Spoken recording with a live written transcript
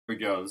we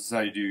go. This is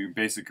how you do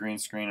basic green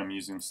screen. I'm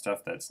using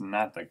stuff that's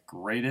not the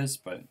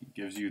greatest, but it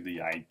gives you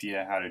the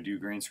idea how to do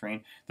green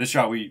screen. This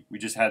shot, we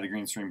just had the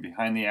green screen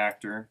behind the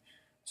actor,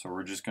 so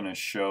we're just going to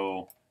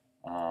show,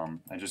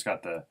 I just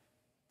got the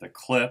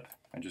clip.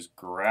 I just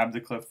grabbed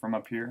the clip from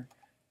up here,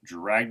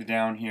 dragged it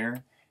down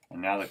here,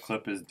 and now the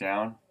clip is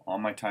down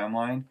on my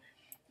timeline.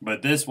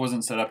 But this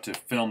wasn't set up to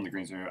film the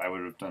green screen. I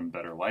would have done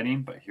better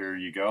lighting, but here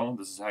you go.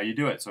 This is how you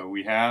do it. So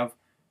we have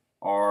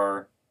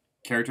our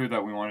character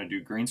that we want to do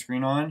green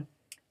screen on.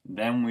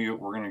 Then we're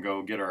going to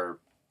go get our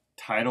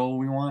title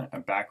we want, a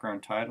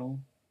background title.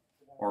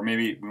 Or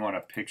maybe we want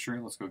a picture.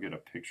 Let's go get a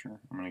picture.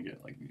 I'm going to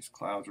get like these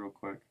clouds real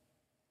quick.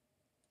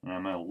 And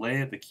I'm going to lay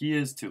it. The key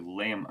is to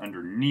lay them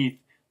underneath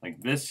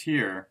like this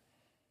here.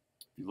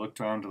 If you look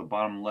down to the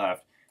bottom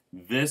left,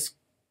 this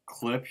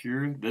clip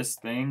here, this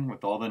thing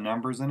with all the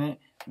numbers in it,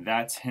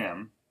 that's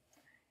him.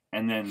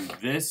 And then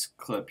this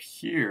clip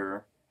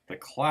here, the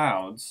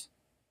clouds,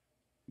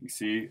 you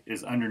see,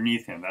 is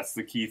underneath him. That's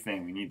the key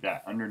thing. We need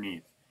that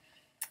underneath.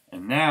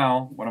 And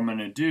now what I'm going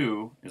to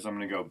do is I'm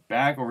going to go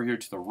back over here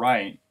to the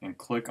right and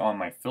click on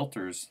my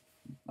filters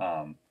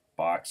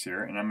box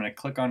here, and I'm going to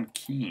click on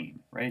keying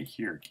right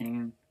here.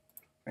 Keying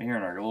right here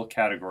in our little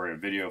category of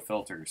video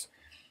filters.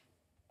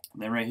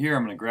 And then right here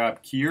I'm going to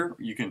grab keyer.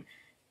 You can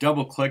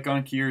double click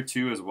on keyer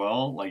too as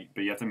well,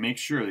 but you have to make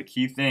sure the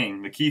key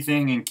thing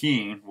in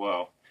keying,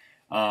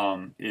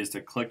 is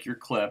to click your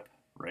clip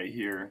right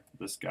here,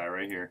 this guy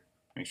right here.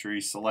 Make sure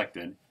he's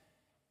selected,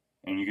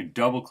 and you can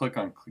double click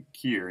on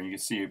keyer, and you can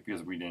see it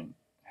because we didn't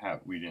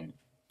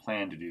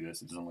plan to do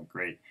this. It doesn't look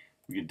great.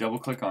 We can double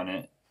click on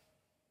it,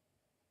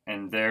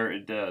 and there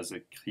it does.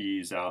 It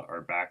keys out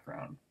our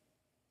background.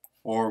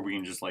 Or we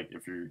can just, like,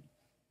 if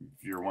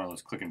you're one of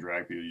those click and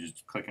drag people, you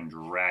just click and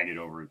drag it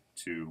over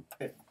to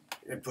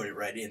and put it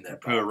right in that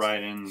box. Put it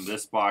right in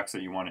this box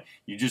that you want it.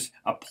 You just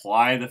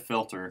apply the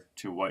filter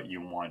to what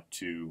you want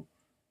to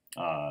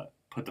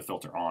put the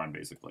filter on.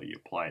 Basically, you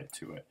apply it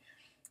to it.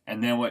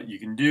 And then what you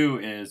can do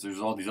is there's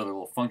all these other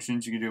little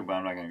functions you can do, but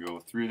I'm not going to go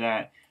through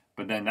that.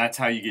 But then that's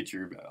how you get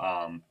your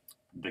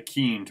the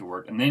keying to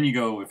work. And then you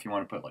go, if you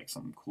want to put like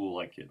something cool,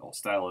 like get all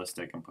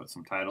stylistic and put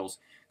some titles,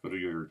 go to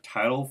your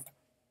title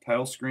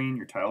screen,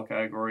 your title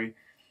category.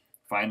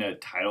 Find a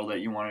title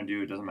that you want to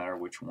do. It doesn't matter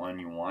which one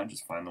you want.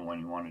 Just find the one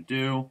you want to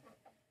do.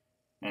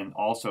 And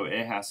also,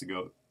 it has to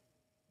go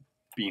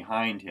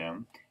behind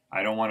him.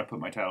 I don't want to put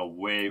my title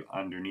way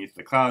underneath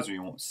the clouds or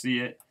you won't see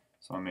it.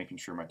 So I'm making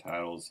sure my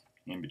title's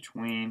in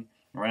between.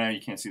 Right now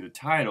you can't see the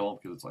title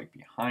because it's like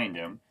behind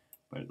him.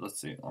 But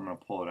let's see. I'm going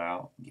to pull it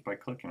out just by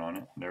clicking on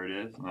it. There it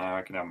is. Now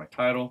I can have my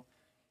title.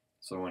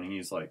 So when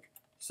he's like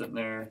sitting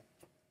there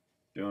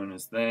doing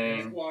his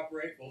thing,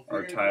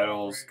 our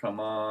titles come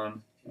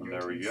on. And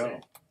there we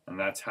go. And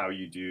that's how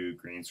you do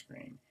green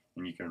screen.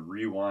 And you can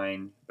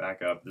rewind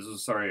back up. This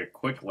is, a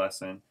quick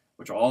lesson,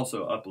 which I'll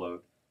also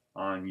upload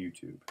on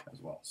YouTube as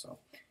well. So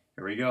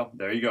here we go.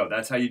 There you go.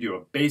 That's how you do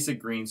a basic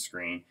green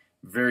screen.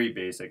 Very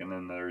basic. And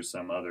then there's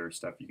some other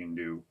stuff you can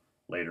do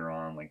later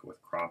on, like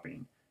with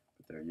cropping.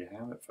 But there you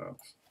have it,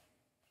 folks.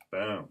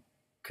 Boom.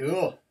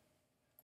 Cool.